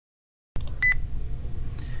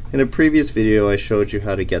In a previous video I showed you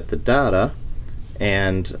how to get the data,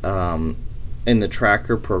 and in the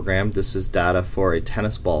tracker program this is data for a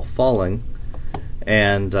tennis ball falling,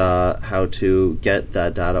 and how to get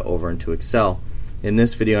that data over into Excel. In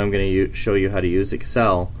this video I'm going to show you how to use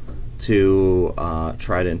Excel to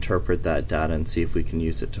try to interpret that data and see if we can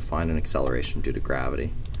use it to find an acceleration due to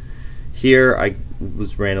gravity. Here I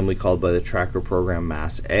was randomly called by the tracker program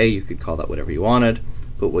mass A. You could call that whatever you wanted,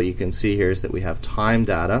 but what you can see here is that we have time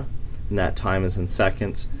data, and that time is in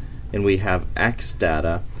seconds, and we have X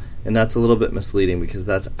data, and that's a little bit misleading because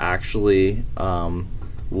that's actually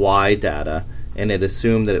Y data, and it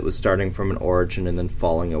assumed that it was starting from an origin and then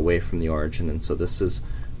falling away from the origin, and so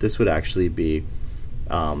this would actually be,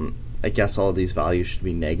 I guess all of these values should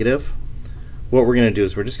be negative. What we're going to do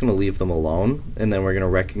is we're just going to leave them alone, and then we're going to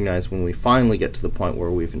recognize when we finally get to the point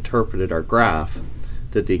where we've interpreted our graph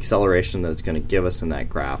that the acceleration that it's going to give us in that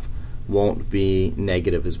graph won't be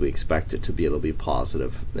negative as we expect it to be. It'll be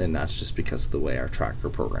positive, and that's just because of the way our tracker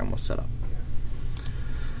program was set up.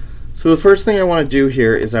 So the first thing I want to do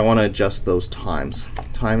here is I want to adjust those times,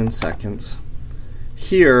 time in seconds.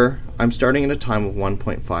 Here I'm starting at a time of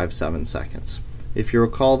 1.57 seconds. If you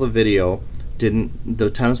recall,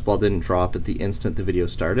 the tennis ball didn't drop at the instant the video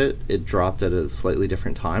started. It dropped at a slightly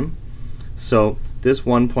different time. So this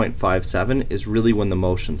 1.57 is really when the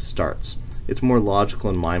motion starts. It's more logical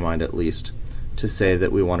in my mind, at least, to say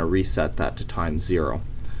that we want to reset that to time 0.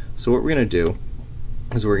 So what we're going to do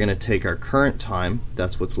is we're going to take our current time,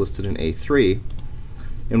 that's what's listed in A3,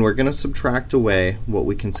 and we're going to subtract away what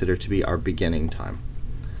we consider to be our beginning time.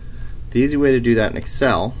 The easy way to do that in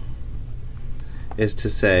Excel is to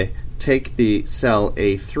say take the cell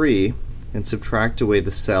A3 and subtract away the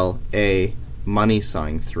cell A money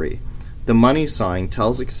sign 3. The money sign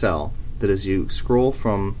tells Excel that as you scroll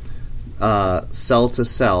from cell to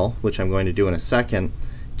cell, which I'm going to do in a second,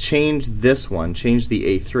 change this one, change the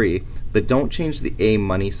A3, but don't change the A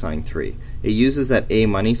money sign 3. It uses that A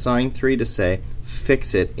money sign 3 to say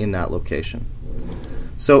fix it in that location.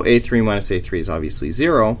 So A3 minus A3 is obviously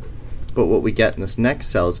 0, but what we get in this next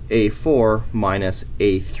cell is A4 minus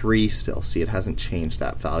A3 still. See, it hasn't changed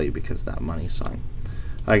that value because of that money sign.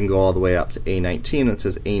 I can go all the way up to A19, and it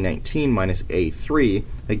says A19 minus A3.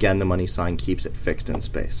 Again, the money sign keeps it fixed in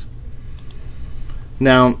space.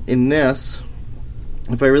 Now, in this,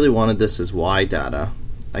 if I really wanted this as Y data,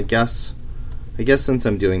 I guess since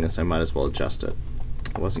I'm doing this, I might as well adjust it.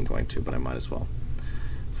 I wasn't going to, but I might as well.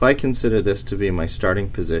 If I consider this to be my starting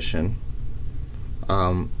position,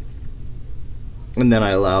 and then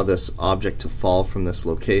I allow this object to fall from this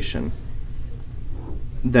location,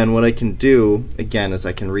 then what I can do, again, is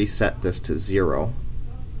I can reset this to 0.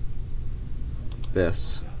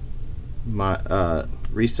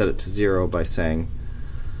 Reset it to 0 by saying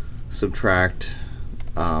subtract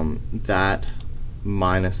that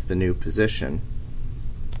minus the new position.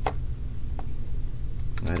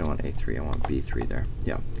 I don't want A3, I want B3 there.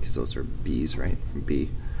 Yeah, because those are B's, right, from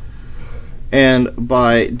B. And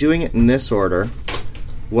by doing it in this order,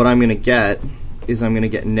 what I'm going to get is I'm going to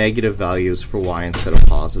get negative values for Y instead of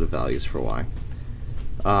positive values for Y.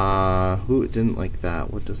 Who didn't like that?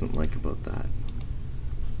 What doesn't like about that?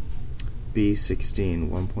 B16,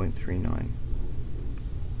 1.39.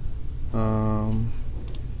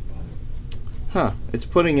 It's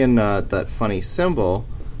putting in that funny symbol,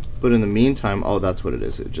 but in the meantime, oh, that's what it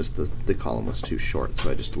is. It just the column was too short, so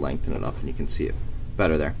I just lengthened it up, and you can see it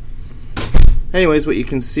better there. Anyways, what you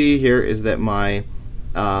can see here is that my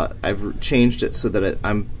I've changed it so that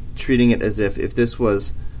I'm treating it as if this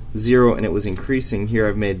was 0 and it was increasing. Here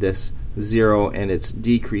I've made this 0 and it's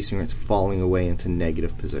decreasing, or it's falling away into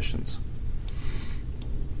negative positions.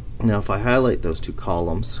 Now if I highlight those two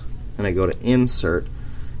columns and I go to Insert,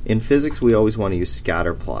 in physics we always want to use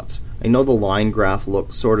scatter plots. I know the line graph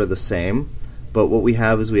looks sort of the same, but what we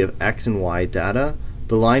have is we have X and Y data.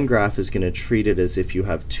 The line graph is going to treat it as if you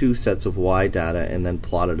have two sets of Y data and then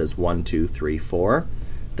plot it as 1, 2, 3, 4.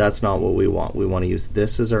 That's not what we want. We want to use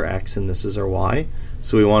this as our X and this as our Y.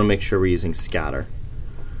 So we want to make sure we're using scatter.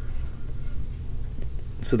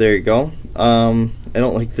 So there you go. I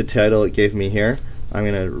don't like the title it gave me here. I'm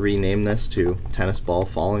going to rename this to tennis ball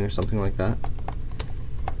falling or something like that,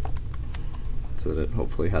 so that it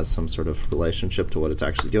hopefully has some sort of relationship to what it's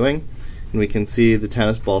actually doing. And we can see the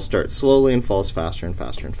tennis ball starts slowly and falls faster and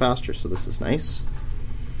faster and faster, so this is nice.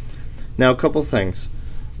 Now a couple things.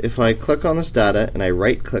 If I click on this data and I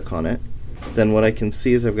right click on it, then what I can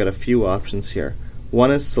see is I've got a few options here. One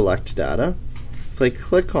is select data. If I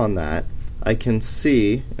click on that, I can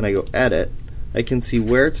see, and I go edit, I can see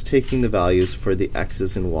where it's taking the values for the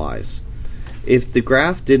X's and Y's. If the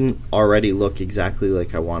graph didn't already look exactly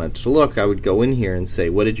like I wanted it to look, I would go in here and say,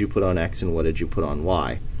 what did you put on X and what did you put on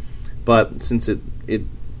Y? But since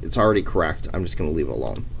it's already correct, I'm just going to leave it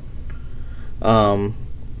alone.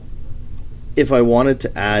 If I wanted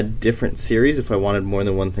to add different series, if I wanted more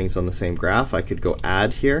than one things on the same graph, I could go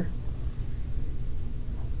add here.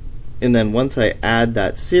 And then once I add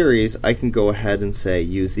that series, I can go ahead and say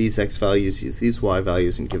use these X values, use these Y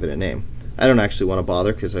values, and give it a name. I don't actually want to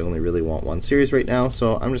bother because I only really want one series right now,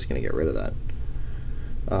 so I'm just going to get rid of that.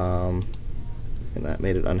 And that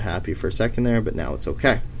made it unhappy for a second there, but now it's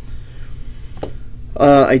okay.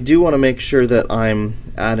 I do want to make sure that I'm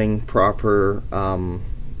adding proper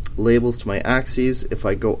labels to my axes. If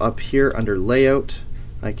I go up here under layout,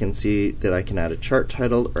 I can see that I can add a chart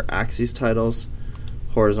title or axes titles.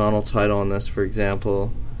 Horizontal title on this, for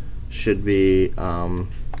example, should be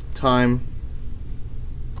time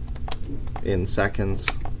in seconds.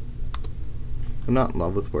 I'm not in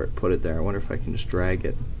love with where it put it there. I wonder if I can just drag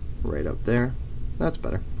it right up there. That's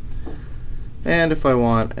better. And if I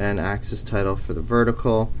want an axis title for the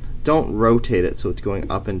vertical, don't rotate it so it's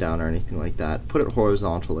going up and down or anything like that. Put it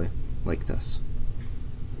horizontally like this.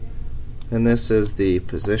 And this is the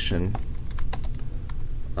position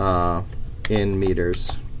in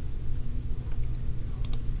meters.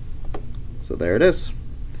 So there it is.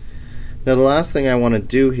 Now the last thing I want to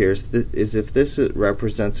do here is if this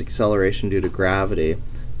represents acceleration due to gravity,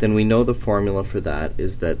 then we know the formula for that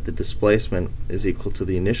is that the displacement is equal to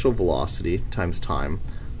the initial velocity times time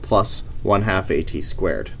plus 1/2 at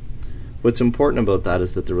squared. What's important about that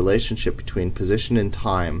is that the relationship between position and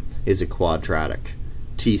time is a quadratic,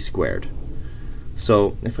 t squared.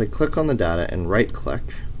 So if I click on the data and right click,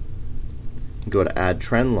 go to add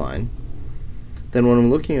trend line, then when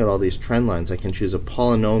I'm looking at all these trend lines, I can choose a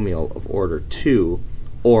polynomial of order 2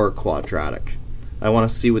 or quadratic. I want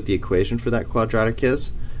to see what the equation for that quadratic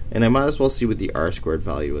is, and I might as well see what the r squared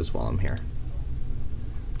value is while I'm here.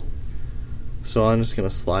 So I'm just going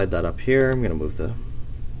to slide that up here. I'm going to move the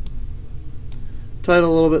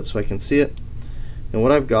title a little bit so I can see it. And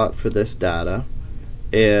what I've got for this data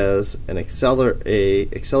is an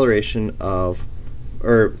acceleration of,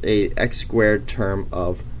 or a x squared term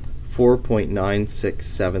of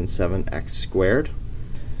 4.9677 x squared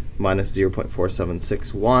minus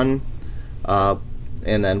 0.4761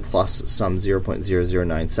 and then plus some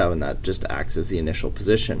 0.0097. That just acts as the initial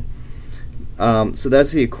position. So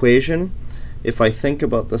that's the equation. If I think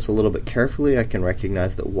about this a little bit carefully, I can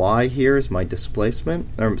recognize that y here is my displacement,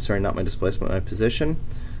 or sorry, not my displacement, my position.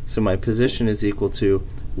 So my position is equal to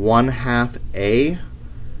 1/2 a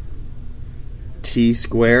t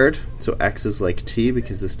squared, so x is like t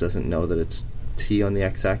because this doesn't know that it's t on the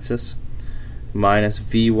x-axis, minus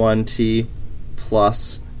v1t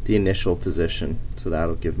plus the initial position. So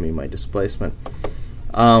that'll give me my displacement.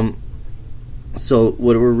 So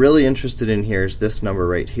what we're really interested in here is this number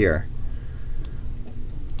right here.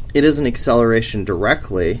 It is an acceleration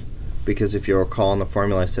directly because if you recall in the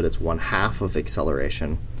formula I said it's 1/2 of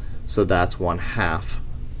acceleration. So that's 1/2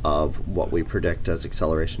 of what we predict as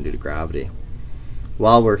acceleration due to gravity.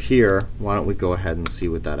 While we're here, why don't we go ahead and see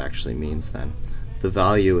what that actually means then. The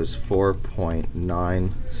value is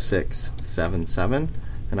 4.9677,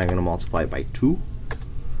 and I'm going to multiply it by 2.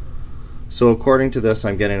 So according to this,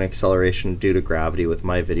 I'm getting an acceleration due to gravity with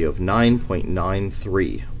my video of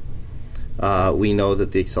 9.93. We know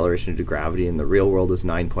that the acceleration due to gravity in the real world is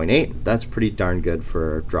 9.8. That's pretty darn good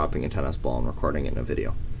for dropping a tennis ball and recording it in a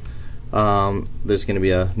video. There's going to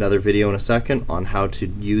be another video in a second on how to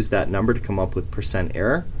use that number to come up with percent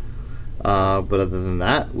error. But other than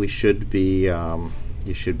that, you should be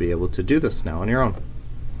able to do this now on your own.